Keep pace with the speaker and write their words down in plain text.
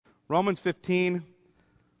Romans 15,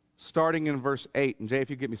 starting in verse 8. And Jay, if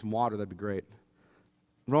you get me some water, that'd be great.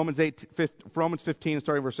 Romans 15,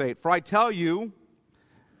 starting in verse 8. For I tell you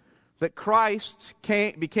that Christ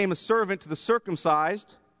became a servant to the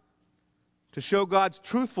circumcised to show God's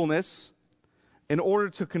truthfulness in order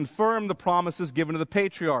to confirm the promises given to the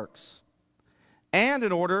patriarchs, and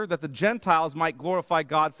in order that the Gentiles might glorify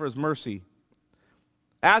God for his mercy.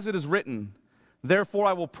 As it is written, therefore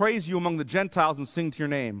I will praise you among the Gentiles and sing to your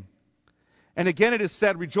name. And again it is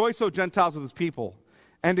said, rejoice, O Gentiles, with his people.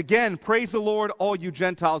 And again, praise the Lord, all you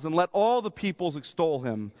Gentiles, and let all the peoples extol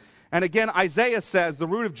him. And again, Isaiah says, the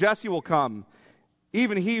root of Jesse will come,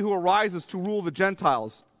 even he who arises to rule the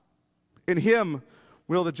Gentiles. In him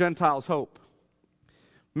will the Gentiles hope.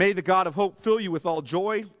 May the God of hope fill you with all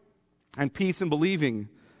joy and peace in believing,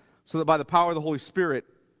 so that by the power of the Holy Spirit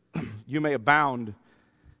you may abound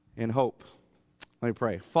in hope. Let me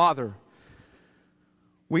pray. Father,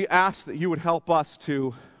 we ask that you would help us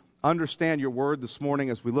to understand your word this morning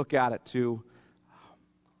as we look at it, to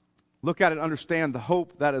look at it and understand the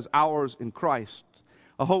hope that is ours in Christ,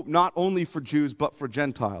 a hope not only for Jews but for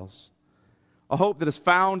Gentiles, a hope that is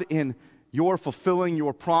found in your fulfilling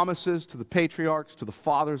your promises to the patriarchs, to the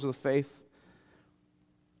fathers of the faith,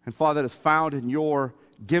 and Father, that is found in your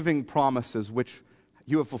giving promises which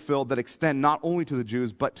you have fulfilled that extend not only to the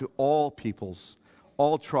Jews but to all peoples,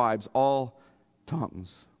 all tribes, all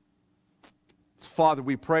tongues. Father,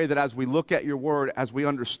 we pray that as we look at your word, as we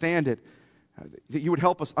understand it, that you would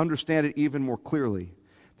help us understand it even more clearly,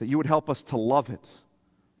 that you would help us to love it,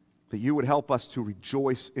 that you would help us to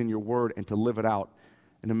rejoice in your word and to live it out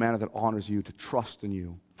in a manner that honors you, to trust in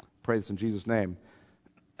you. I pray this in Jesus' name.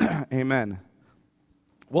 Amen.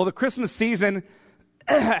 Well, the Christmas season,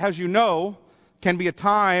 as you know, can be a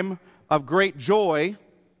time of great joy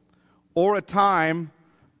or a time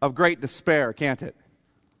of great despair, can't it?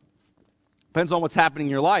 Depends on what's happening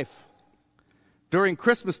in your life. During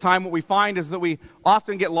Christmas time, what we find is that we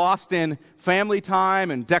often get lost in family time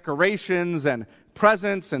and decorations and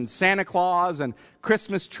presents and Santa Claus and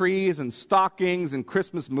Christmas trees and stockings and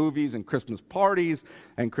Christmas movies and Christmas parties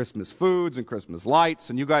and Christmas foods and Christmas lights,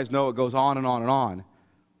 and you guys know it goes on and on and on.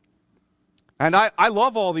 And I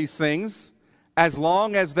love all these things as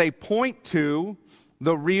long as they point to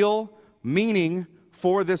the real meaning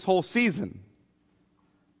for this whole season.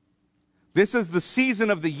 This is the season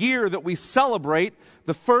of the year that we celebrate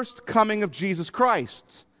the first coming of Jesus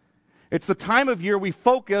Christ. It's the time of year we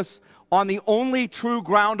focus on the only true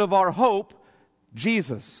ground of our hope,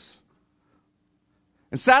 Jesus.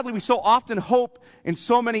 And sadly, we so often hope in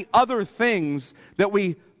so many other things that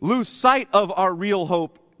we lose sight of our real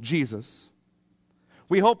hope, Jesus.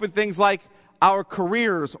 We hope in things like our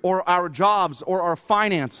careers or our jobs or our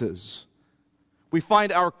finances. We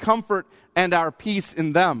find our comfort and our peace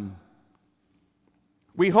in them.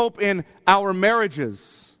 We hope in our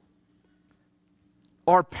marriages,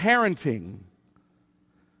 our parenting,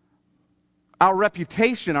 our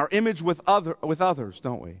reputation, our image with others,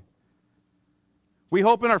 don't we? We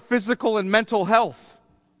hope in our physical and mental health.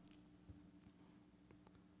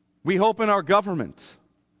 We hope in our government.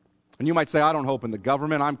 And you might say, I don't hope in the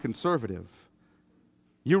government, I'm conservative.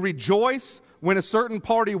 You rejoice when a certain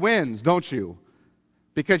party wins, don't you?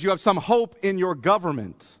 Because you have some hope in your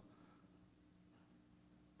government.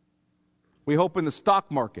 We hope in the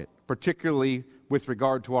stock market, particularly with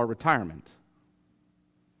regard to our retirement.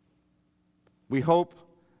 We hope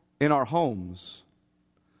in our homes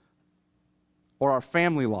or our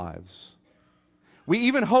family lives. We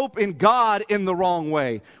even hope in God in the wrong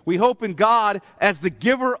way. We hope in God as the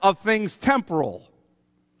giver of things temporal,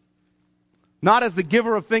 not as the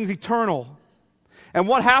giver of things eternal. And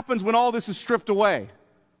what happens when all this is stripped away?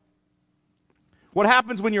 What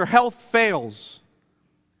happens when your health fails?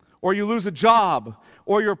 Or you lose a job,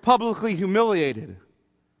 or you're publicly humiliated,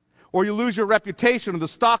 or you lose your reputation, or the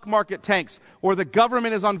stock market tanks, or the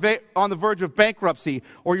government is on the verge of bankruptcy,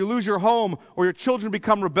 or you lose your home, or your children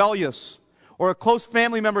become rebellious, or a close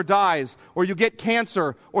family member dies, or you get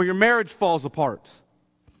cancer, or your marriage falls apart.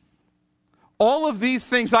 All of these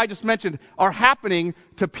things I just mentioned are happening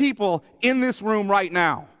to people in this room right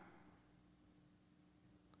now.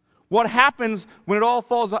 What happens when it all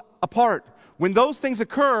falls apart? When those things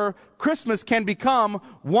occur, Christmas can become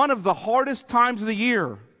one of the hardest times of the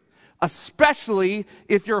year, especially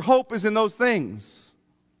if your hope is in those things.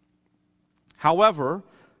 However,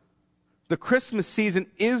 the Christmas season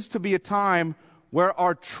is to be a time where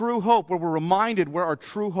our true hope, where we're reminded where our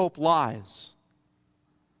true hope lies.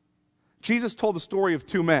 Jesus told the story of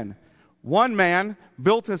two men. One man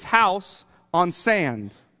built his house on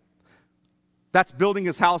sand. That's building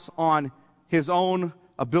his house on his own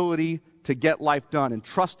ability to get life done and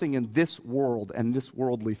trusting in this world and this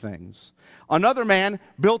worldly things. Another man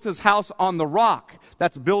built his house on the rock.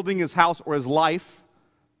 That's building his house or his life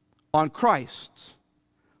on Christ,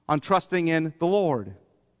 on trusting in the Lord.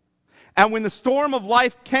 And when the storm of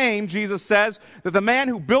life came, Jesus says that the man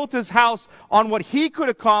who built his house on what he could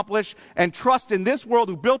accomplish and trust in this world,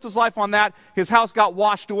 who built his life on that, his house got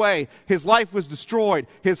washed away. His life was destroyed.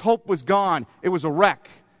 His hope was gone. It was a wreck.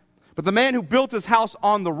 But the man who built his house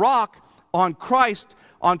on the rock, on Christ,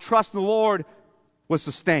 on trust in the Lord, was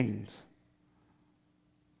sustained.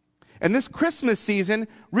 And this Christmas season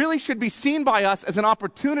really should be seen by us as an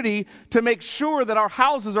opportunity to make sure that our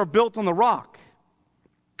houses are built on the rock.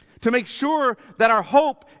 To make sure that our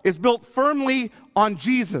hope is built firmly on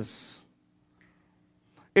Jesus.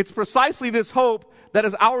 It's precisely this hope that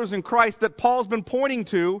is ours in Christ that Paul's been pointing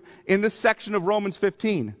to in this section of Romans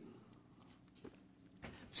 15.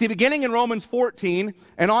 See, beginning in Romans 14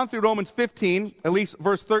 and on through Romans 15, at least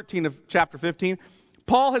verse 13 of chapter 15,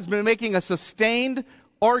 Paul has been making a sustained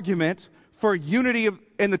argument for unity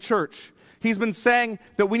in the church. He's been saying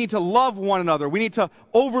that we need to love one another. We need to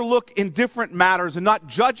overlook indifferent matters and not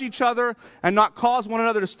judge each other and not cause one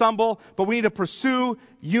another to stumble, but we need to pursue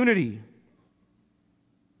unity.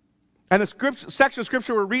 And the section of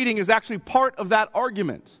Scripture we're reading is actually part of that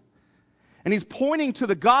argument. And he's pointing to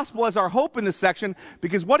the gospel as our hope in this section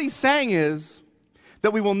because what he's saying is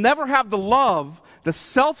that we will never have the love, the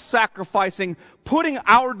self-sacrificing, putting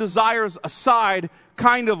our desires aside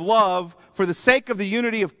kind of love for the sake of the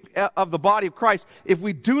unity of the body of Christ if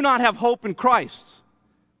we do not have hope in Christ.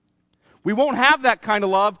 We won't have that kind of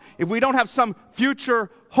love if we don't have some future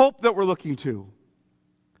hope that we're looking to.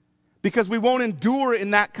 Because we won't endure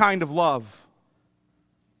in that kind of love.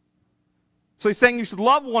 So he's saying you should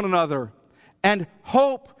love one another, and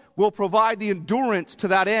hope will provide the endurance to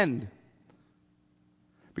that end.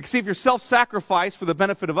 Because see, if your self-sacrifice for the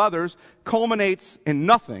benefit of others culminates in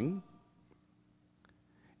nothing,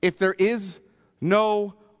 if there is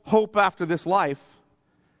no hope after this life,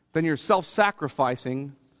 then your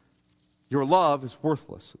self-sacrificing, your love is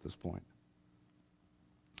worthless at this point.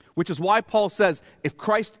 Which is why Paul says, if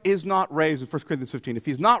Christ is not raised, in 1 Corinthians 15, if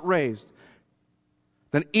he's not raised,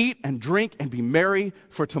 then eat and drink and be merry,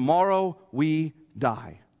 for tomorrow we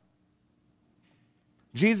die.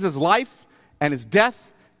 Jesus' life and his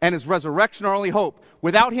death and his resurrection are our only hope.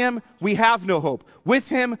 Without him, we have no hope. With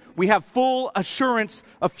him, we have full assurance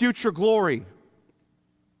of future glory.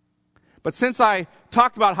 But since I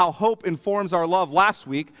talked about how hope informs our love last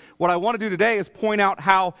week, what I want to do today is point out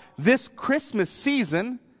how this Christmas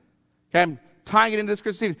season, okay, I'm tying it into this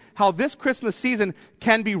Christmas season, how this Christmas season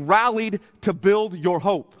can be rallied to build your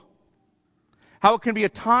hope. How it can be a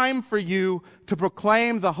time for you to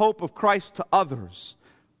proclaim the hope of Christ to others.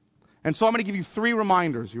 And so I'm going to give you 3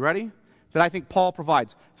 reminders. You ready? That I think Paul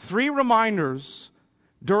provides. 3 reminders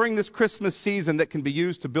during this Christmas season that can be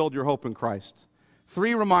used to build your hope in Christ.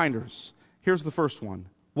 3 reminders. Here's the first one.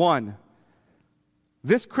 1,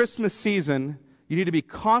 this Christmas season, you need to be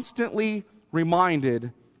constantly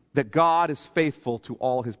reminded that God is faithful to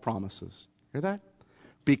all his promises. Hear that?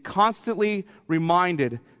 Be constantly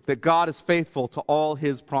reminded that God is faithful to all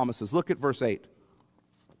his promises. Look at verse 8.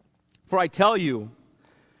 For I tell you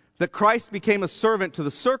that Christ became a servant to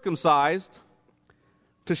the circumcised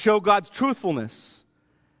to show God's truthfulness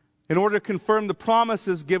in order to confirm the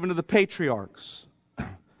promises given to the patriarchs.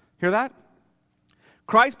 Hear that?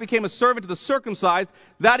 Christ became a servant to the circumcised,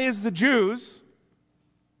 that is the Jews,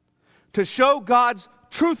 to show God's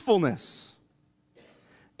truthfulness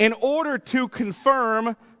in order to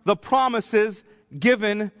confirm the promises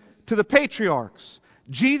given to the patriarchs.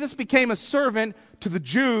 Jesus became a servant to the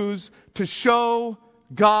Jews to show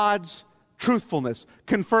God's truthfulness,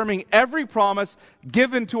 confirming every promise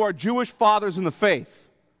given to our Jewish fathers in the faith.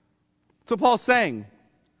 So Paul's saying,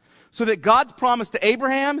 so that God's promise to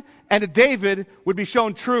Abraham and to David would be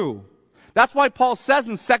shown true. That's why Paul says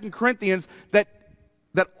in 2 Corinthians that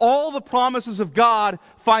all the promises of God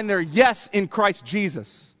find their yes in Christ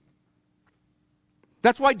Jesus.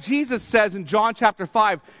 That's why Jesus says in John chapter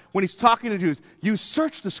 5, when he's talking to Jews, you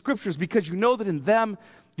search the scriptures because you know that in them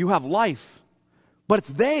you have life. But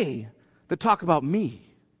it's they that talk about me.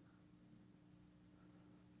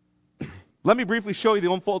 Let me briefly show you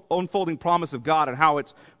the unfolding promise of God and how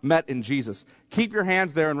it's met in Jesus. Keep your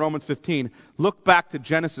hands there in Romans 15. Look back to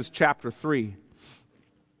Genesis chapter 3.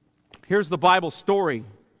 Here's the Bible story.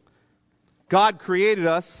 God created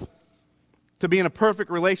us to be in a perfect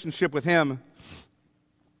relationship with him,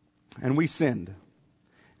 and we sinned,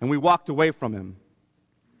 and we walked away from him,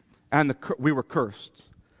 and we were cursed.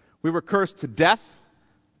 We were cursed to death,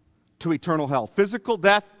 to eternal hell. Physical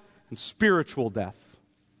death and spiritual death.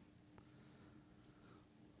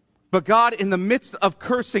 But God, in the midst of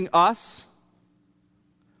cursing us,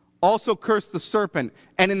 also cursed the serpent.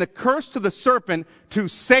 And in the curse to the serpent, to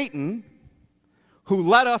Satan, who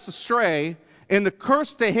led us astray, in the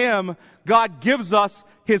curse to him, God gives us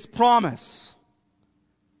his promise.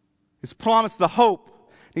 His promise, the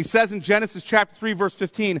hope. He says in Genesis chapter 3, verse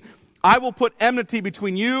 15, I will put enmity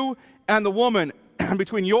between you and the woman, and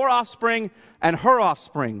between your offspring and her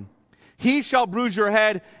offspring. He shall bruise your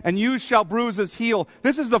head, and you shall bruise his heel.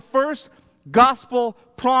 This is the first gospel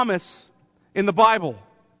promise in the Bible.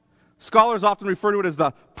 Scholars often refer to it as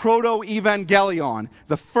the proto-evangelion,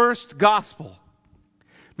 the first gospel.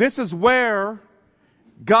 This is where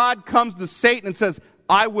God comes to Satan and says,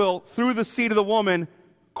 I will, through the seed of the woman,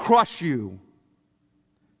 crush you.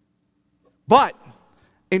 But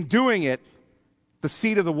in doing it, the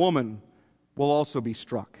seed of the woman will also be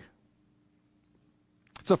struck.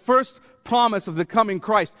 It's the first promise of the coming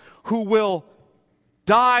Christ, who will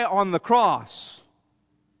die on the cross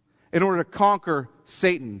in order to conquer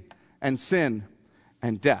Satan and sin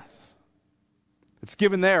and death. It's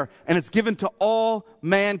given there, and it's given to all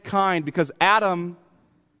mankind, because Adam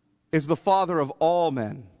is the father of all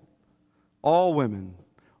men, all women,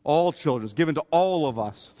 all children. It's given to all of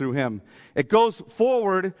us through him. It goes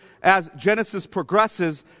forward as Genesis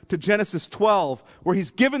progresses to Genesis 12, where he's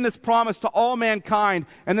given this promise to all mankind.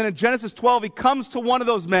 And then in Genesis 12, he comes to one of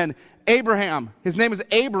those men, Abraham. His name is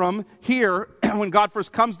Abram here when God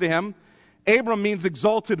first comes to him. Abram means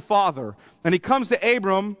exalted father. And he comes to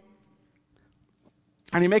Abram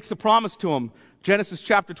and he makes the promise to him. Genesis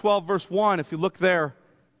chapter 12, verse 1, if you look there.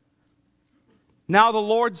 Now the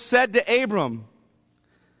Lord said to Abram,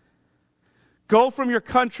 go from your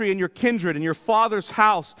country and your kindred and your father's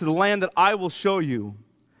house to the land that I will show you.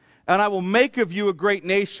 And I will make of you a great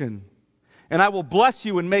nation. And I will bless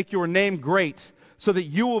you and make your name great, so that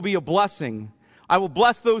you will be a blessing. I will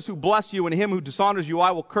bless those who bless you, and him who dishonors you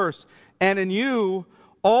I will curse. And in you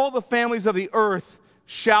all the families of the earth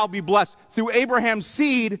shall be blessed. Through Abraham's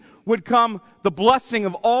seed would come the blessing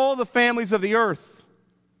of all the families of the earth.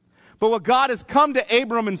 But what God has come to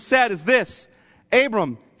Abram and said is this: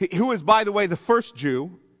 Abram, who is, by the way, the first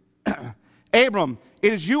Jew, Abram,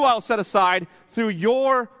 it is you I'll set aside. Through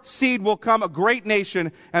your seed will come a great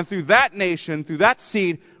nation, and through that nation, through that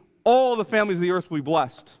seed, all the families of the earth will be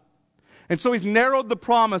blessed. And so he's narrowed the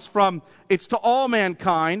promise from it's to all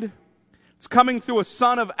mankind. It's coming through a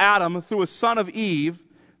son of Adam, through a son of Eve,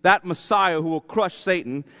 that Messiah who will crush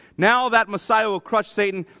Satan. Now that Messiah who will crush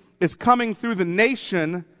Satan is coming through the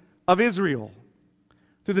nation of Israel,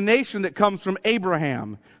 through the nation that comes from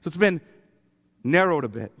Abraham. So it's been narrowed a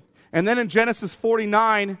bit. And then in Genesis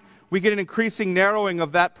 49, we get an increasing narrowing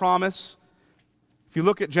of that promise. If you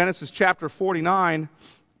look at Genesis chapter 49,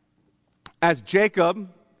 as Jacob,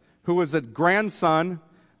 who was a grandson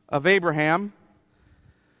of Abraham,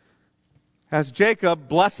 as Jacob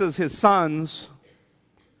blesses his sons,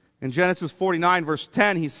 in Genesis 49, verse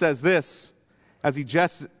 10, he says this, as he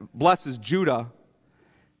blesses Judah.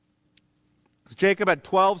 Jacob had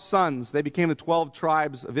 12 sons. They became the 12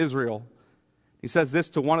 tribes of Israel. He says this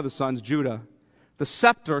to one of the sons, Judah: the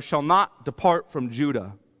scepter shall not depart from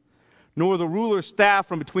Judah, nor the ruler's staff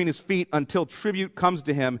from between his feet, until tribute comes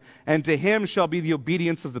to him, and to him shall be the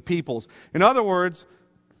obedience of the peoples. In other words,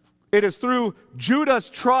 it is through Judah's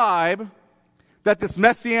tribe that this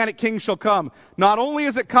messianic king shall come. Not only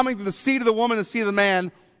is it coming through the seed of the woman, the seed of the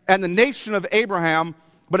man, and the nation of Abraham,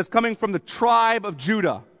 but it's coming from the tribe of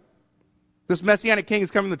Judah. This messianic king is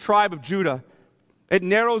coming from the tribe of Judah. It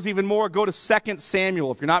narrows even more. Go to 2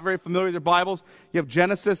 Samuel. If you're not very familiar with your Bibles, you have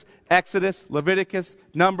Genesis, Exodus, Leviticus,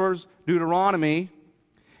 Numbers, Deuteronomy.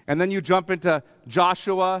 And then you jump into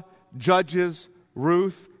Joshua, Judges,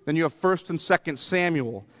 Ruth. Then you have 1 and 2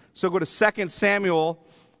 Samuel. So go to 2 Samuel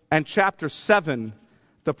and chapter 7.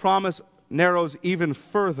 The promise narrows even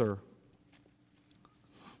further.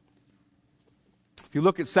 If you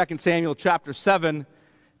look at 2 Samuel chapter 7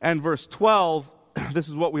 and verse 12, this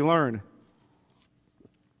is what we learn.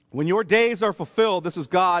 When your days are fulfilled, this is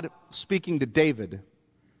God speaking to David,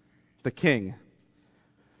 the king.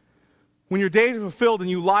 When your days are fulfilled and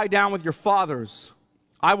you lie down with your fathers,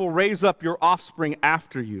 I will raise up your offspring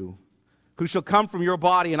after you, who shall come from your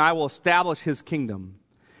body, and I will establish his kingdom.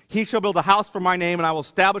 He shall build a house for my name, and I will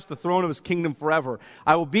establish the throne of his kingdom forever.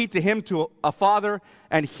 I will be to him to a father,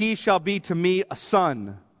 and he shall be to me a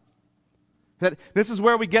son. That this is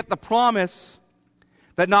where we get the promise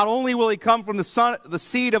that not only will he come from the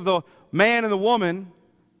seed of the man and the woman,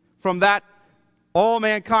 from that all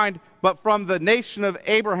mankind, but from the nation of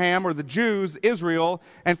Abraham, or the Jews, Israel,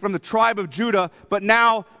 and from the tribe of Judah, but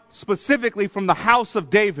now specifically from the house of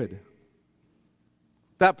David.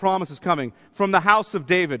 That promise is coming from the house of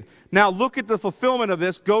David. Now look at the fulfillment of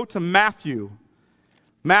this. Go to Matthew.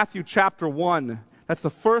 Matthew chapter 1. That's the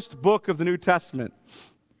first book of the New Testament.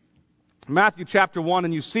 Matthew chapter 1,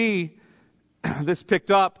 and you see this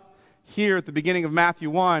picked up here at the beginning of Matthew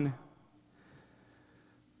 1.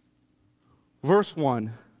 Verse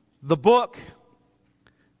 1. The book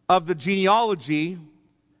of the genealogy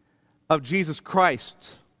of Jesus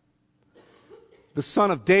Christ, the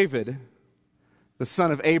son of David, the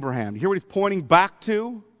son of Abraham. You hear what he's pointing back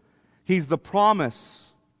to? He's the promise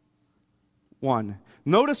one.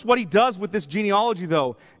 Notice what he does with this genealogy,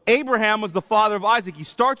 though. Abraham was the father of Isaac. He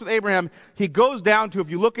starts with Abraham. He goes down to, if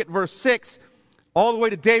you look at verse 6, all the way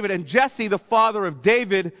to David. And Jesse, the father of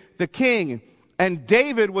David, the king. And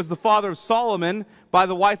David was the father of Solomon by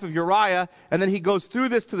the wife of Uriah. And then he goes through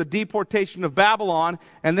this to the deportation of Babylon.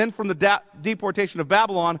 And then from the deportation of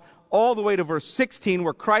Babylon, all the way to verse 16,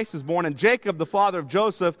 where Christ is born. And Jacob, the father of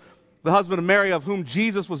Joseph, the husband of Mary, of whom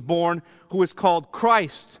Jesus was born, who is called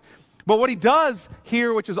Christ. But what he does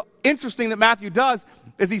here, which is interesting that Matthew does,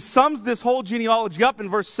 is he sums this whole genealogy up in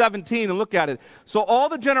verse 17, and look at it. So all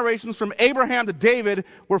the generations from Abraham to David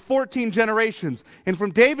were 14 generations. And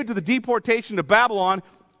from David to the deportation to Babylon,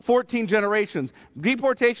 14 generations.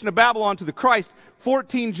 Deportation to Babylon to the Christ,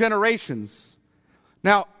 14 generations.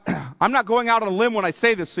 Now, I'm not going out on a limb when I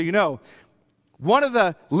say this, so you know. One of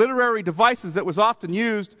the literary devices that was often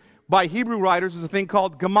used by Hebrew writers is a thing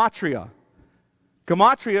called gematria.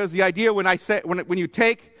 Gematria is the idea when you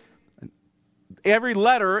take every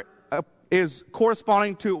letter is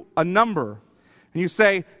corresponding to a number. And you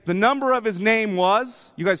say, the number of his name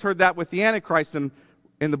was, you guys heard that with the Antichrist in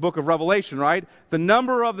the book of Revelation, right? The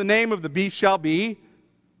number of the name of the beast shall be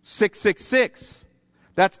 666.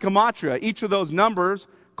 That's gematria. Each of those numbers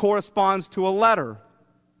corresponds to a letter.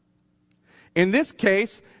 In this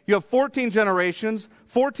case, you have 14 generations,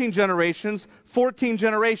 14 generations, 14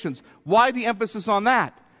 generations. Why the emphasis on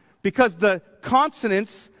that? Because the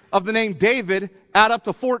consonants of the name David add up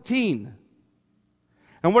to 14.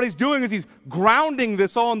 And what he's doing is he's grounding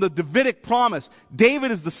this all in the Davidic promise.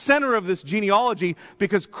 David is the center of this genealogy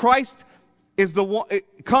because Christ is the one,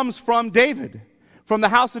 it comes from David, from the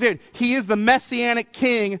house of David. He is the messianic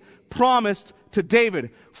king promised to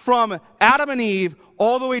David. From Adam and Eve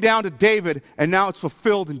all the way down to David, and now it's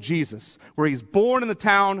fulfilled in Jesus, where he's born in the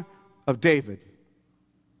town of David.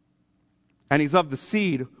 And he's of the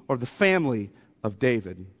seed or the family of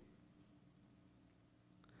David.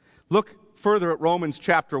 Look further at Romans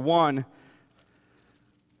chapter 1,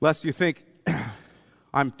 lest you think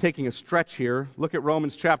I'm taking a stretch here. Look at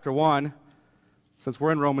Romans chapter 1, since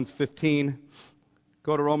we're in Romans 15.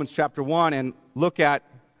 Go to Romans chapter 1 and look at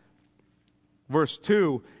verse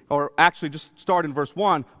 2, or actually just start in verse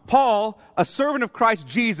 1. Paul, a servant of Christ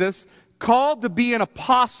Jesus, called to be an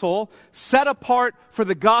apostle, set apart for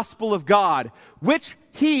the gospel of God, which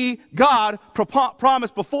he, God,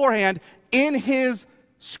 promised beforehand in his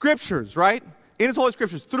scriptures, right? In his holy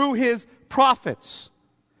scriptures, through his prophets.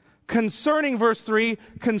 Concerning, verse 3,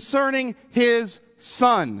 concerning his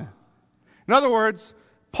son. In other words,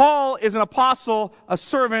 Paul is an apostle, a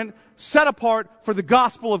servant, set apart for the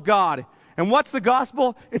gospel of God. And what's the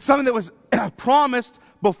gospel? It's something that was promised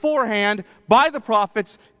beforehand by the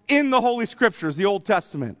prophets in the Holy Scriptures, the Old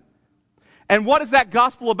Testament. And what is that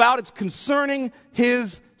gospel about? It's concerning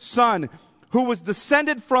his son, who was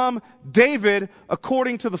descended from David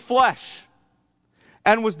according to the flesh,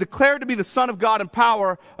 and was declared to be the Son of God in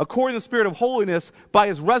power according to the Spirit of holiness by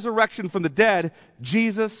his resurrection from the dead,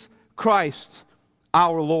 Jesus Christ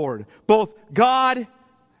our Lord. Both God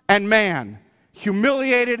and man,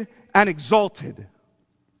 humiliated and exalted,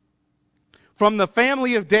 from the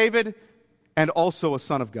family of David, and also a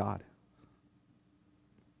son of God.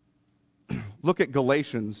 Look at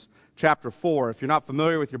Galatians chapter 4. If you're not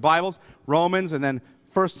familiar with your Bibles, Romans, and then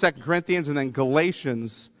 1st, 2nd Corinthians, and then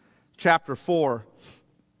Galatians chapter 4.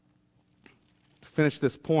 To finish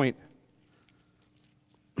this point,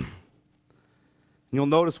 you'll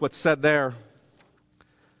notice what's said there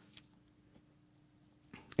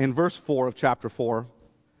in verse 4 of chapter 4.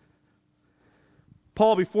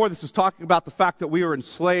 Paul, before this, is talking about the fact that we are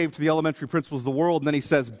enslaved to the elementary principles of the world, and then he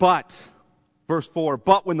says, but, verse 4,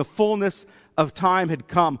 but when the fullness of time had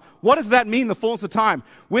come. What does that mean, the fullness of time?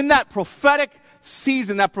 When that prophetic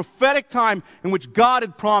season, that prophetic time in which God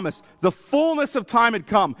had promised, the fullness of time had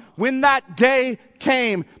come. When that day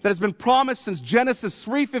came that has been promised since Genesis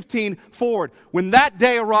 3:15 forward, when that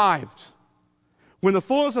day arrived, when the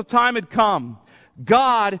fullness of time had come,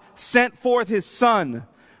 God sent forth his Son,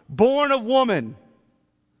 born of woman.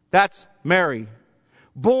 That's Mary.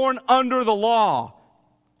 Born under the law.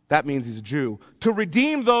 That means he's a Jew. To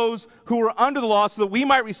redeem those who were under the law so that we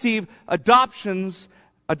might receive adoption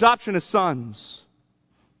as sons.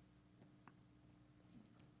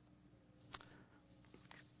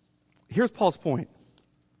 Here's Paul's point.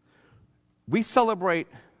 We celebrate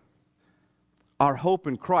our hope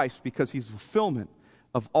in Christ because he's the fulfillment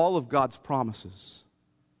of all of God's promises.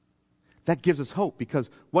 That gives us hope because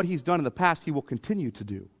what he's done in the past, he will continue to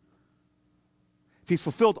do. If he's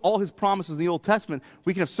fulfilled all his promises in the Old Testament,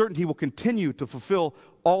 we can have certainty he will continue to fulfill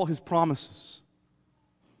all his promises.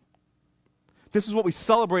 This is what we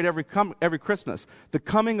celebrate every Christmas. The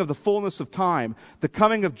coming of the fullness of time. The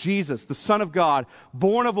coming of Jesus, the Son of God,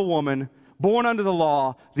 born of a woman, born under the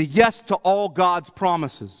law, the yes to all God's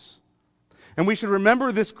promises. And we should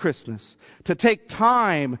remember this Christmas to take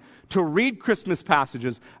time to read Christmas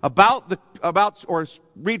passages or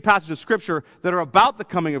read passages of Scripture that are about the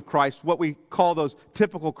coming of Christ, what we call those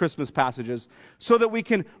typical Christmas passages, so that we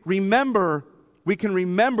can remember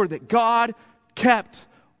that God kept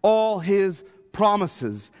all his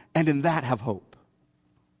promises, and in that have hope.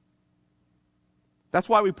 That's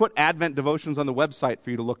why we put Advent devotions on the website for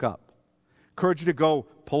you to look up. Encourage you to go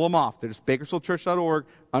pull them off. They're just bakersfieldchurch.org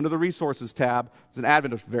under the resources tab. There's an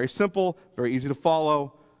Advent devotion, very simple, very easy to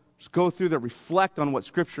follow. Just go through that, reflect on what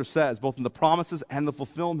Scripture says, both in the promises and the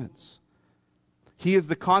fulfillments. He is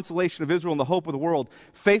the consolation of Israel and the hope of the world.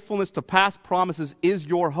 Faithfulness to past promises is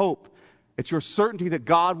your hope. It's your certainty that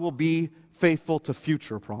God will be faithful to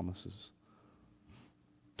future promises.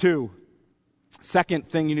 2, second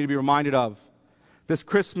thing you need to be reminded of. This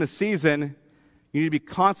Christmas season, you need to be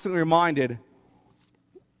constantly reminded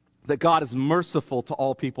that God is merciful to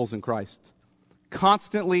all peoples in Christ.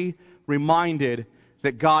 Constantly reminded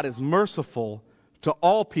that God is merciful to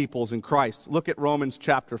all peoples in Christ. Look at Romans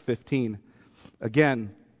chapter 15.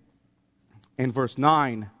 Again, in verse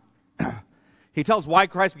 9, he tells why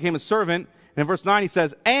Christ became a servant. And in verse 9 he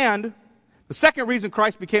says, and the second reason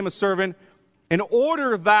Christ became a servant, in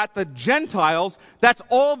order that the Gentiles, that's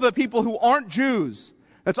all the people who aren't Jews,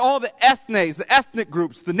 that's all the ethnes, the ethnic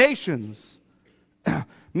groups, the nations,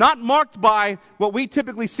 not marked by what we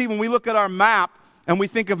typically see when we look at our map and we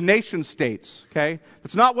think of nation states, okay?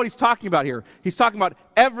 That's not what he's talking about here. He's talking about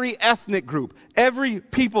every ethnic group, every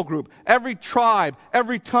people group, every tribe,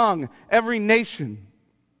 every tongue, every nation.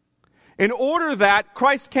 In order that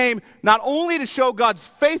Christ came not only to show God's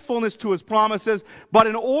faithfulness to his promises, but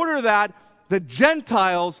in order that the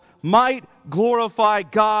Gentiles might glorify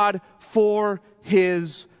God for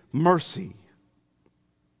his mercy.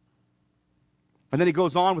 And then he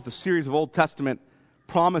goes on with a series of Old Testament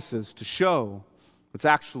promises to show it's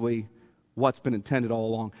actually what's been intended all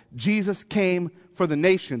along. Jesus came for the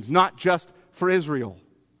nations, not just for Israel.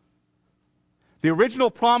 The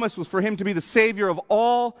original promise was for him to be the Savior of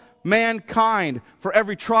all mankind, for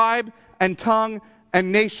every tribe and tongue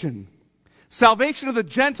and nation. Salvation of the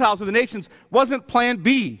Gentiles or the nations wasn't plan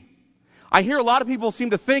B. I hear a lot of people seem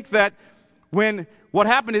to think that when what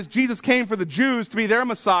happened is Jesus came for the Jews to be their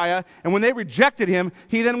Messiah, and when they rejected him,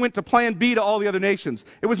 he then went to plan B to all the other nations.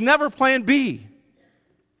 It was never plan B.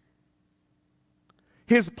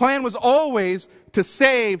 His plan was always to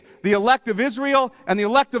save the elect of Israel and the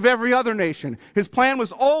elect of every other nation. His plan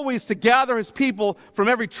was always to gather his people from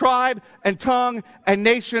every tribe and tongue and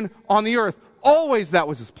nation on the earth. Always that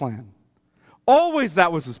was his plan. Always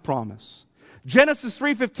that was his promise. Genesis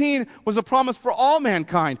 3:15 was a promise for all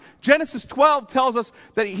mankind. Genesis 12 tells us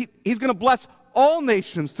that he's going to bless all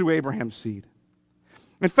nations through Abraham's seed.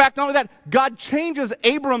 In fact, not only that, God changes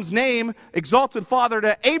Abram's name, exalted father,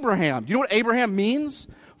 to Abraham. Do you know what Abraham means?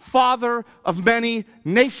 Father of many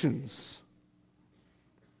nations.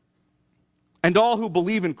 And all who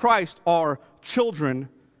believe in Christ are children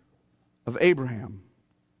of Abraham.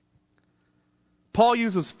 Paul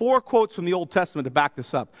uses 4 quotes from the Old Testament to back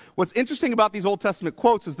this up. What's interesting about these Old Testament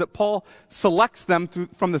quotes is that Paul selects them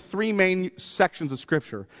from the 3 main sections of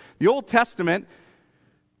Scripture. The Old Testament,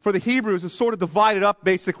 for the Hebrews, is sort of divided up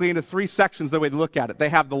basically into 3 sections the way they look at it. They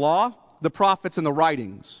have the law, the prophets, and the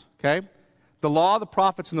writings. Okay? The law, the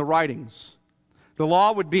prophets, and the writings. The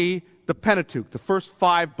law would be the Pentateuch, the first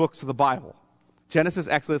 5 books of the Bible. Genesis,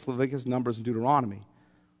 Exodus, Leviticus, Numbers, and Deuteronomy.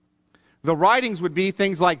 The writings would be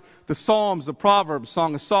things like the Psalms, the Proverbs,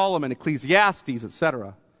 Song of Solomon, Ecclesiastes,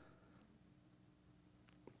 etc.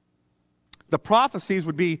 The prophecies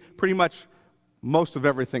would be pretty much most of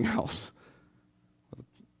everything else.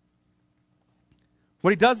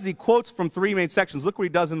 What he does is he quotes from 3 main sections. Look what he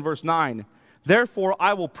does in verse 9. Therefore,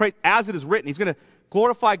 I will pray, as it is written. He's going to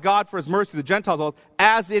Glorify God for his mercy to the Gentiles,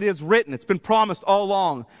 as it is written. It's been promised all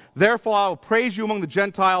along. Therefore I will praise you among the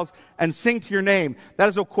Gentiles and sing to your name. That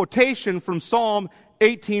is a quotation from Psalm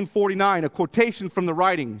 18:49, a quotation from the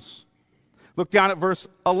writings. Look down at verse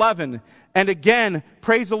 11. And again,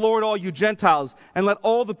 praise the Lord, all you Gentiles, and let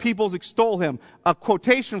all the peoples extol him. A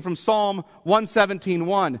quotation from Psalm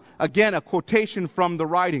 117:1. Again, a quotation from the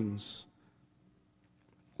writings.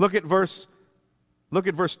 Look at verse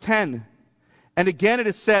 10. And again it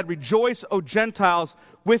is said, rejoice, O Gentiles,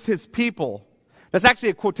 with his people. That's actually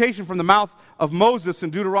a quotation from the mouth of Moses in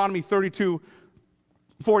Deuteronomy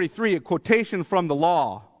 32:43, a quotation from the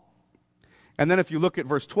law. And then if you look at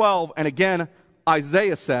verse 12, and again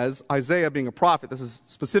Isaiah says, Isaiah being a prophet, this is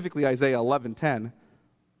specifically Isaiah 11:10,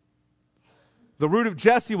 the root of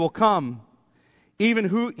Jesse will come,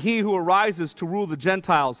 even he who arises to rule the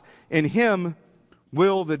Gentiles. In him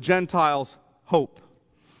will the Gentiles hope.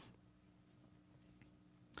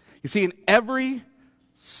 You see, in every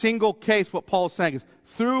single case, what Paul is saying is,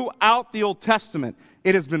 throughout the Old Testament,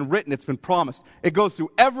 it has been written, it's been promised. It goes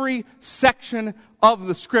through every section of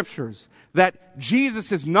the Scriptures that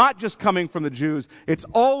Jesus is not just coming from the Jews. It's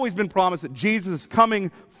always been promised that Jesus is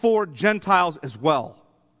coming for Gentiles as well.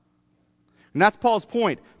 And that's Paul's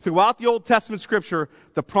point. Throughout the Old Testament Scripture,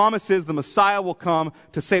 the promise is the Messiah will come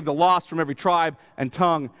to save the lost from every tribe and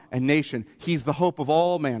tongue and nation. He's the hope of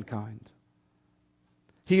all mankind.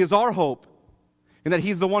 He is our hope in that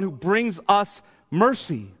he's the one who brings us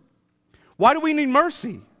mercy. Why do we need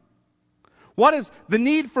mercy? What does the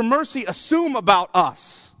need for mercy assume about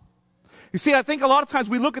us? You see, I think a lot of times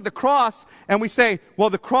we look at the cross and we say, well,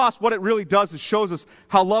 the cross, what it really does is shows us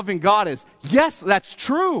how loving God is. Yes, that's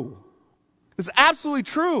true. It's absolutely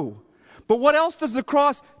true. But what else does the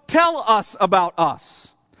cross tell us about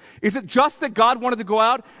us? Is it just that God wanted to go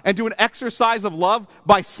out and do an exercise of love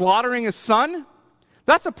by slaughtering his son?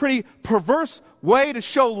 That's a pretty perverse way to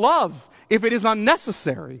show love if it is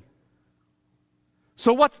unnecessary.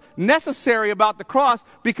 So what's necessary about the cross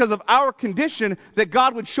because of our condition that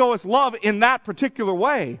God would show us love in that particular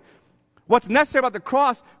way? What's necessary about the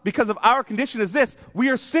cross because of our condition is this: we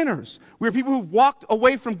are sinners. We are people who've walked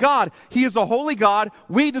away from God. He is a holy God.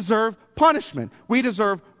 We deserve punishment. We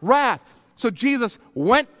deserve wrath. So Jesus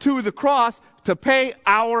went to the cross to pay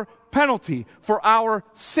our penalty for our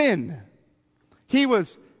sin. He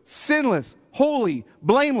was sinless, holy,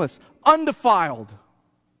 blameless, undefiled.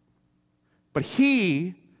 But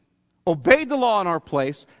he obeyed the law in our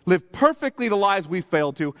place, lived perfectly the lives we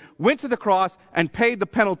failed to, went to the cross and paid the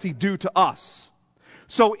penalty due to us.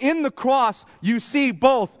 So in the cross, you see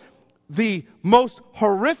both the most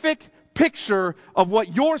horrific picture of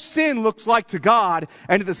what your sin looks like to God,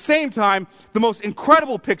 and at the same time, the most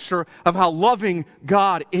incredible picture of how loving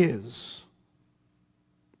God is.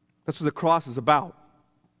 That's what the cross is about.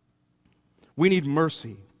 We need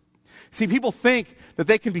mercy. See, people think that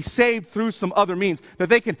they can be saved through some other means, that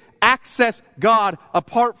they can access God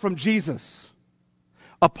apart from Jesus,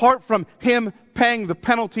 apart from him paying the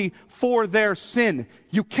penalty for their sin.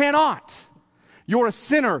 You cannot. You're a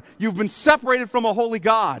sinner. You've been separated from a holy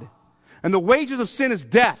God. And the wages of sin is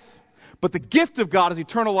death, but the gift of God is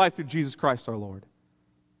eternal life through Jesus Christ our Lord.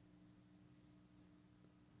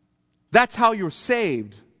 That's how you're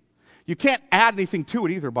saved. You can't add anything to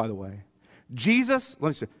it either, by the way. Jesus, let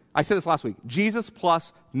me see. I said this last week. Jesus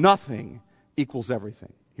plus nothing equals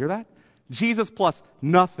everything. Hear that? Jesus plus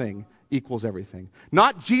nothing equals everything.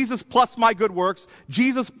 Not Jesus plus my good works.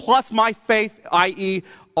 Jesus plus my faith, i.e.,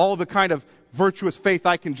 all the kind of virtuous faith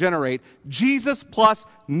I can generate. Jesus plus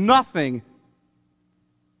nothing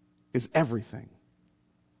is everything.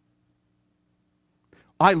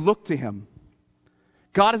 I look to him.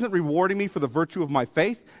 God isn't rewarding me for the virtue of my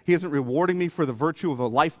faith. He isn't rewarding me for the virtue of a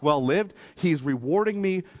life well lived. He is rewarding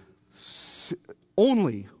me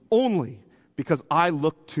only because I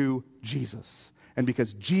look to Jesus, and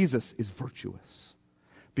because Jesus is virtuous,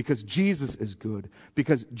 because Jesus is good,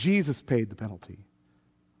 because Jesus paid the penalty.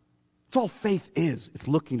 It's all faith is. It's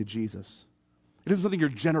looking to Jesus. It isn't something you're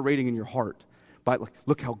generating in your heart by,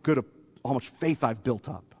 look how much faith I've built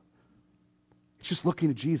up. It's just looking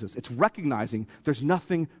to Jesus. It's recognizing there's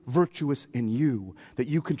nothing virtuous in you, that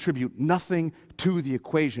you contribute nothing to the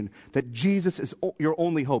equation, that Jesus is your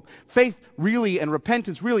only hope. Faith really and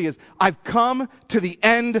repentance really is, I've come to the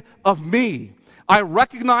end of me. I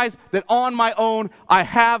recognize that on my own, I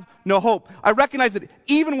have no hope. I recognize that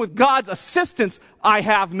even with God's assistance, I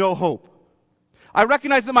have no hope. I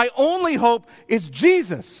recognize that my only hope is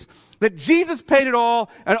Jesus, that Jesus paid it all,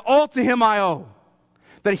 and all to him I owe.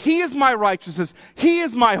 That he is my righteousness, he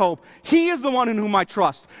is my hope, he is the one in whom I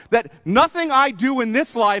trust. That nothing I do in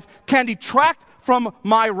this life can detract from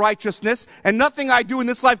my righteousness, and nothing I do in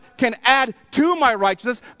this life can add to my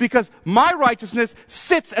righteousness, because my righteousness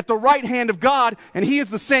sits at the right hand of God, and he is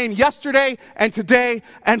the same yesterday and today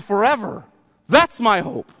and forever. That's my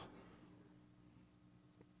hope.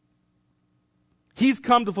 He's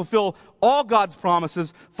come to fulfill all God's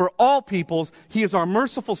promises for all peoples. He is our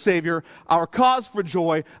merciful Savior, our cause for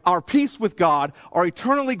joy, our peace with God, our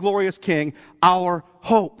eternally glorious King, our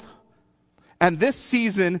hope. And this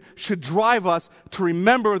season should drive us to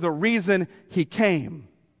remember the reason he came.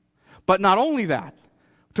 But not only that,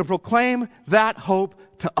 to proclaim that hope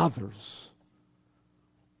to others.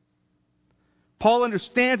 Paul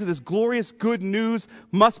understands that this glorious good news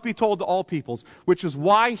must be told to all peoples, which is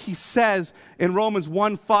why he says in Romans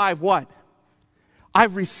 1:5, what?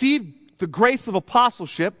 I've received the grace of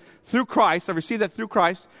apostleship through Christ. I've received that through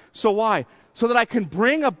Christ. So why? So that I can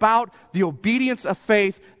bring about the obedience of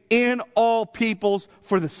faith in all peoples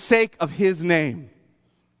for the sake of his name.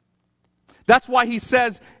 That's why he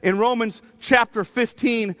says in Romans chapter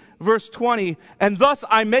 15, verse 20, and thus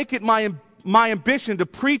I make it my ambition to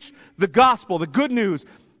preach the gospel, the good news,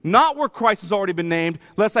 not where Christ has already been named,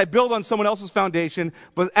 lest I build on someone else's foundation,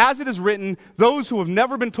 but as it is written, those who have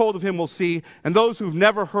never been told of him will see, and those who have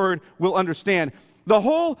never heard will understand. The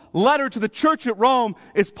whole letter to the church at Rome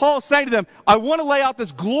is Paul saying to them, I want to lay out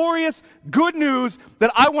this glorious good news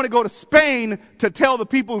that I want to go to Spain to tell the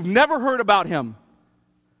people who've never heard about him.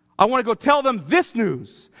 I want to go tell them this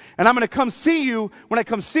news. And I'm going to come see you. When I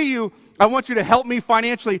come see you, I want you to help me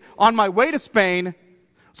financially on my way to Spain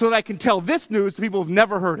so that I can tell this news to people who've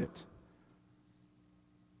never heard it.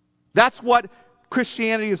 That's what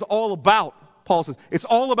Christianity is all about, Paul says. It's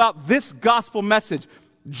all about this gospel message.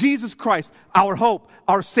 Jesus Christ, our hope,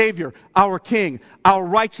 our Savior, our King, our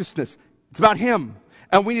righteousness. It's about him.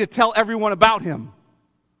 And we need to tell everyone about him.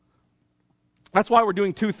 That's why we're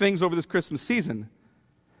doing two things over this Christmas season.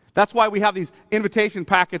 That's why we have these invitation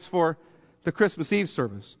packets for the Christmas Eve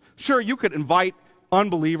service. Sure, you could invite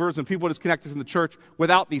unbelievers and people disconnected from the church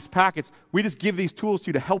without these packets. We just give these tools to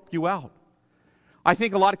you to help you out. I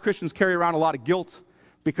think a lot of Christians carry around a lot of guilt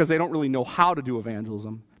because they don't really know how to do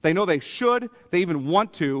evangelism. They know they should, they even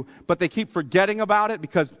want to, but they keep forgetting about it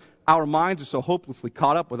because our minds are so hopelessly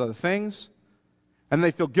caught up with other things. And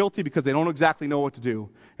they feel guilty because they don't exactly know what to do.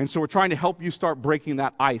 And so we're trying to help you start breaking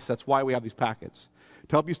that ice. That's why we have these packets.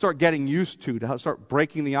 To help you start getting used to help start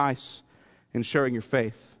breaking the ice and sharing your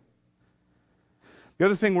faith. The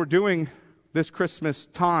other thing we're doing this Christmas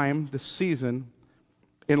time, this season,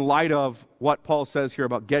 in light of what Paul says here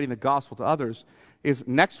about getting the gospel to others, is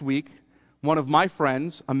next week, one of my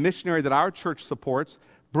friends, a missionary that our church supports,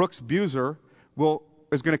 Brooks Buser,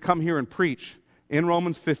 is going to come here and preach in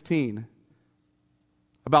Romans 15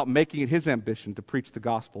 about making it his ambition to preach the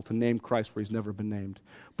gospel, to name Christ where he's never been named.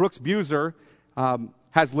 Brooks Buser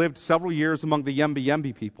has lived several years among the Yembe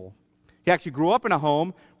Yembe people. He actually grew up in a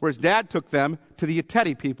home where his dad took them to the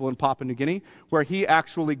Yetedi people in Papua New Guinea, where he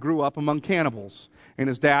actually grew up among cannibals. And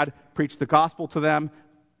his dad preached the gospel to them,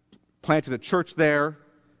 planted a church there,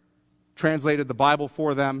 translated the Bible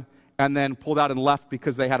for them, and then pulled out and left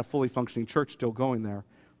because they had a fully functioning church still going there.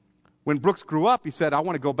 When Brooks grew up, he said, I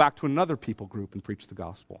want to go back to another people group and preach the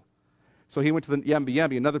gospel. So he went to the Yembe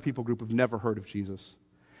Yembe, another people group who've never heard of Jesus.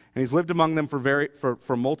 And he's lived among them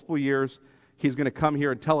for multiple years. He's going to come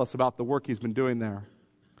here and tell us about the work he's been doing there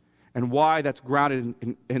and why that's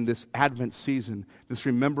grounded in this Advent season, this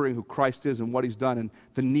remembering who Christ is and what he's done and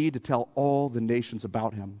the need to tell all the nations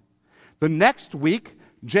about him. The next week,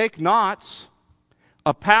 Jake Knotts,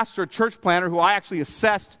 a pastor, church planner who I actually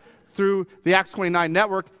assessed through the Acts 29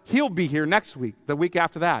 network, he'll be here next week, the week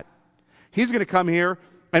after that. He's going to come here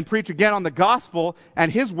and preach again on the gospel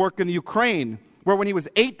and his work in the Ukraine, where when he was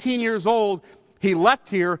 18 years old, he left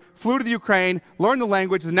here, flew to the Ukraine, learned the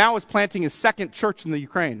language, and now is planting his second church in the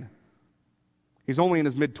Ukraine. He's only in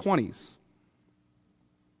his mid-20s.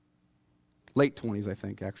 Late 20s, I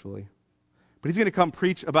think, actually. But he's going to come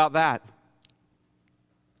preach about that.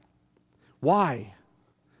 Why?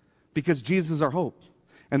 Because Jesus is our hope.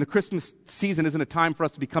 And the Christmas season isn't a time for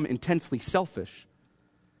us to become intensely selfish.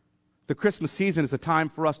 The Christmas season is a time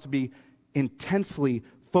for us to be intensely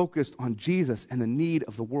focused on Jesus and the need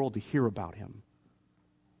of the world to hear about him.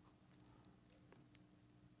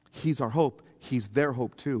 He's our hope. He's their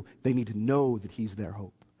hope too. They need to know that he's their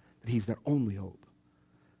hope, that he's their only hope.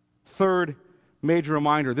 Third major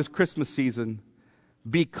reminder, this Christmas season,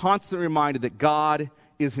 be constantly reminded that God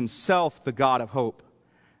is himself the God of hope,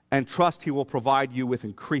 and trust he will provide you with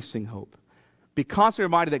increasing hope. Be constantly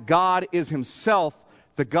reminded that God is himself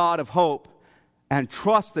the God of hope, and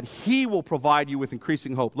trust that he will provide you with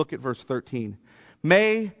increasing hope. Look at verse 13.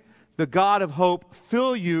 May the God of hope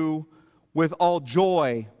fill you with all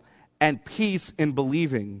joy and peace in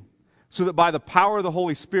believing, so that by the power of the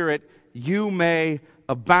Holy Spirit you may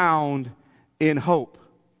abound in hope.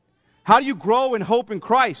 How do you grow in hope in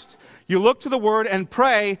Christ? You look to the Word and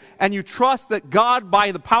pray, and you trust that God,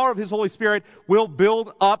 by the power of His Holy Spirit, will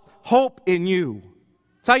build up hope in you.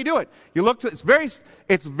 That's how you do it. You look to it's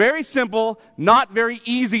very simple, not very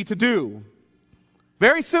easy to do.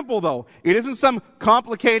 Very simple, though. It isn't some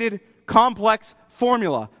complicated, complex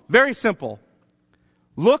formula. Very simple.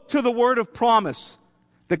 Look to the word of promise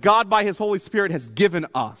that God by His Holy Spirit has given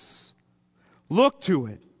us. Look to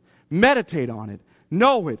it. Meditate on it.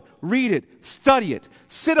 Know it. Read it. Study it.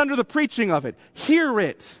 Sit under the preaching of it. Hear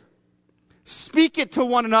it. Speak it to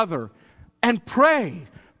one another. And pray.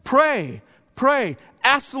 Pray. Pray.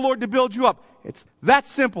 Ask the Lord to build you up. It's that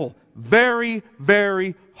simple. Very,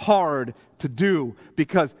 very hard to do,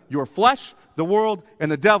 because your flesh, the world,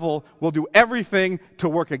 and the devil will do everything to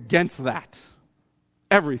work against that.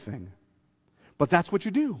 Everything. But that's what you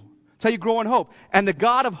do. That's how you grow in hope. And the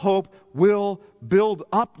God of hope will build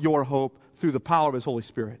up your hope through the power of His Holy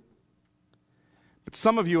Spirit. But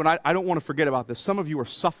some of you, and I don't want to forget about this, some of you are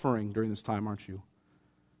suffering during this time, aren't you?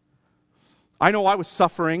 I know I was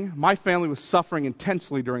suffering. My family was suffering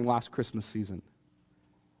intensely during last Christmas season.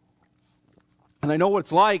 And I know what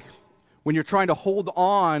it's like when you're trying to hold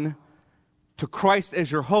on to Christ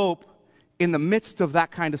as your hope in the midst of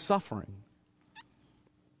that kind of suffering.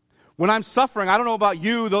 When I'm suffering, I don't know about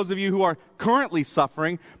you, those of you who are currently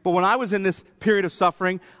suffering, but when I was in this period of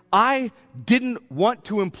suffering, I didn't want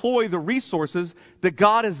to employ the resources that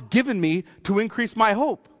God has given me to increase my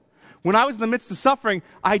hope. When I was in the midst of suffering,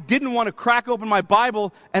 I didn't want to crack open my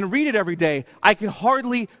Bible and read it every day. I could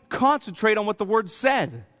hardly concentrate on what the Word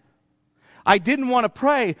said. I didn't want to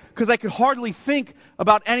pray because I could hardly think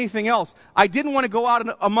about anything else. I didn't want to go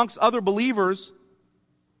out amongst other believers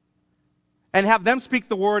and have them speak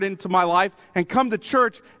the Word into my life and come to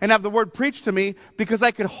church and have the Word preached to me, because I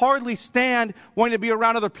could hardly stand wanting to be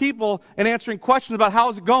around other people and answering questions about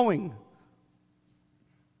how's it going.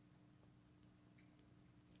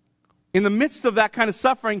 In the midst of that kind of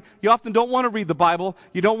suffering, you often don't want to read the Bible,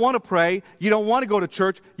 you don't want to pray, you don't want to go to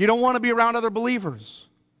church, you don't want to be around other believers.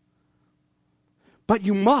 But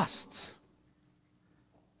you must.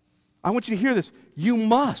 I want you to hear this. You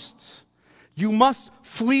must. You must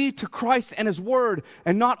flee to Christ and His Word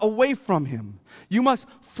and not away from Him. You must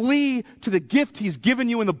flee to the gift He's given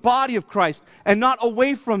you in the body of Christ and not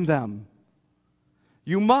away from them.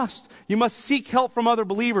 You must. You must seek help from other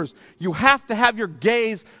believers. You have to have your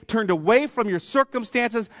gaze turned away from your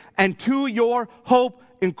circumstances and to your hope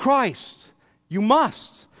in Christ. You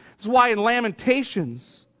must. This is why in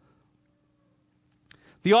Lamentations,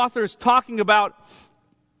 the author is talking about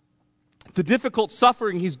the difficult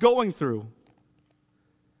suffering he's going through.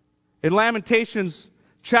 In Lamentations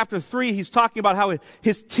chapter 3, he's talking about how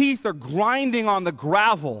his teeth are grinding on the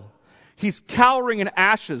gravel. He's cowering in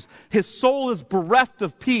ashes. His soul is bereft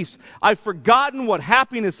of peace. I've forgotten what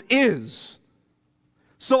happiness is.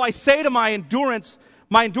 So I say to my endurance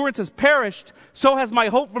has perished, so has my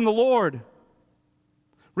hope from the Lord.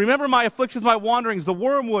 Remember my afflictions, my wanderings, the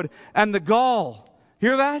wormwood and the gall.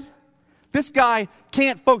 Hear that? This guy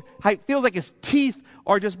can't focus. It feels like his teeth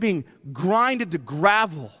are just being grinded to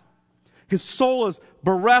gravel. His soul is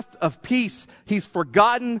bereft of peace. He's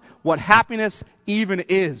forgotten what happiness even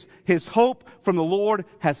is. His hope from the Lord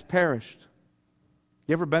has perished.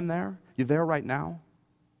 You ever been there? You there right now?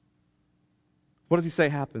 What does he say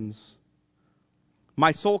happens?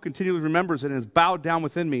 My soul continually remembers it and is bowed down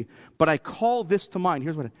within me. But I call this to mind.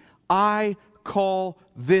 Here's what I call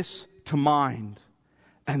this to mind.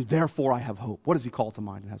 And therefore I have hope. What does he call to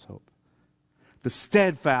mind and has hope? The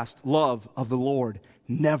steadfast love of the Lord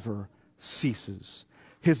never ceases.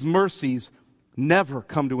 His mercies never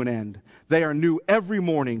come to an end. They are new every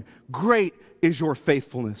morning. Great is your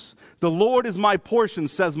faithfulness. The Lord is my portion,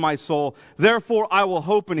 says my soul. Therefore I will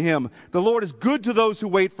hope in Him. The Lord is good to those who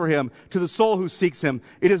wait for Him, to the soul who seeks Him.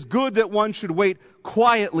 It is good that one should wait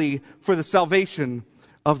quietly for the salvation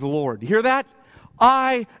of the Lord. You hear that?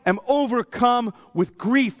 I am overcome with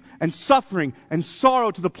grief and suffering and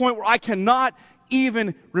sorrow to the point where I cannot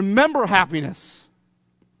even remember happiness.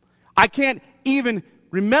 I can't even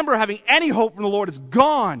remember having any hope from the Lord. It's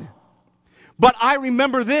gone. But I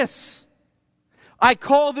remember this. I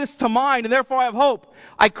call this to mind, and therefore I have hope.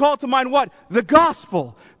 I call to mind what? The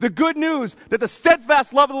gospel. The good news that the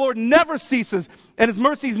steadfast love of the Lord never ceases, and His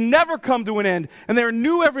mercies never come to an end, and they are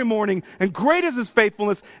new every morning, and great is His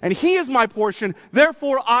faithfulness, and He is my portion.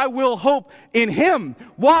 Therefore I will hope in Him.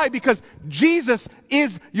 Why? Because Jesus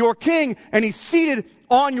is your King, and He's seated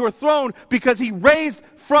on your throne because he raised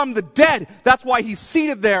from the dead. That's why he's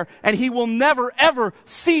seated there, and he will never, ever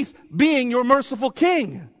cease being your merciful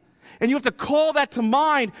king. And you have to call that to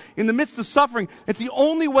mind in the midst of suffering. It's the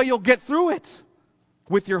only way you'll get through it,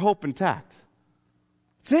 with your hope intact.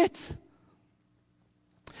 That's it.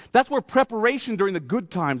 That's where preparation during the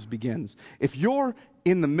good times begins. If you're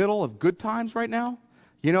in the middle of good times right now,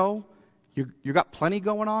 you got plenty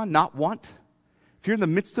going on, not want. If you're in the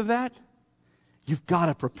midst of that, you've got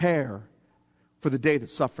to prepare for the day that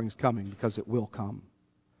suffering's coming, because it will come.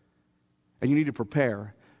 And you need to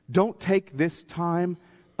prepare. Don't take this time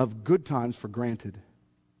of good times for granted.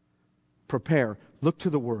 Prepare. Look to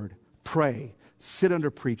the Word. Pray. Sit under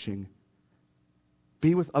preaching.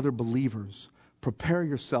 Be with other believers. Prepare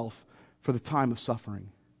yourself for the time of suffering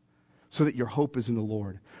so that your hope is in the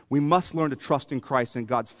Lord. We must learn to trust in Christ and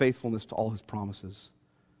God's faithfulness to all his promises.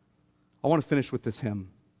 I want to finish with this hymn.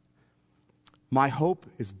 My hope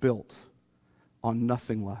is built on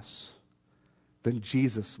nothing less than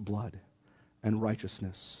Jesus' blood and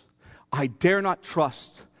righteousness. I dare not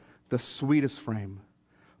trust the sweetest frame,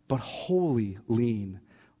 but wholly lean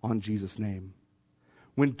on Jesus' name.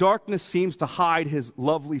 When darkness seems to hide his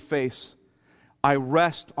lovely face, I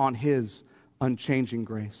rest on his unchanging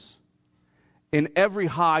grace. In every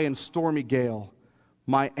high and stormy gale,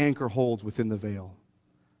 my anchor holds within the veil.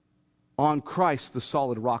 On Christ, the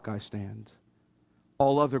solid rock, I stand.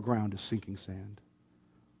 All other ground is sinking sand.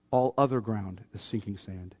 All other ground is sinking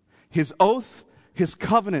sand. His oath, his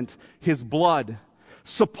covenant, his blood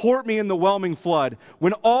support me in the whelming flood.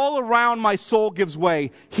 When all around my soul gives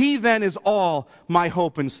way, he then is all my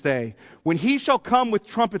hope and stay. When he shall come with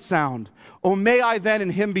trumpet sound, oh, may I then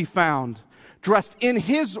in him be found, dressed in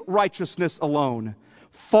his righteousness alone,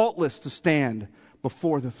 faultless to stand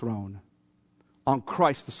before the throne. On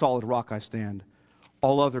Christ, the solid rock, I stand.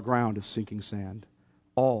 All other ground is sinking sand.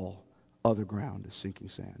 All other ground is sinking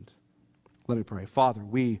sand. Let me pray. Father,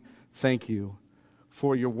 we thank you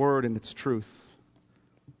for your word and its truth,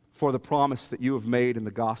 for the promise that you have made in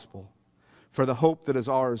the gospel, for the hope that is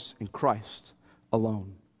ours in Christ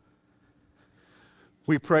alone.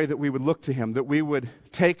 We pray that we would look to him, that we would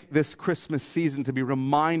take this Christmas season to be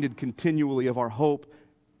reminded continually of our hope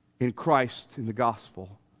in Christ, in the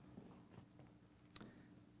gospel.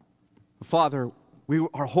 Father,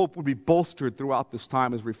 our hope would be bolstered throughout this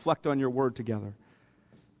time as we reflect on your word together.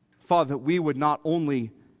 Father, that we would not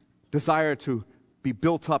only desire to be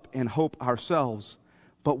built up in hope ourselves,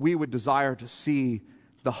 but we would desire to see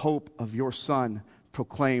the hope of your Son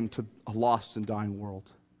proclaimed to a lost and dying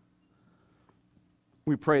world.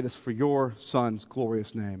 We pray this for your Son's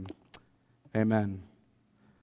glorious name. Amen.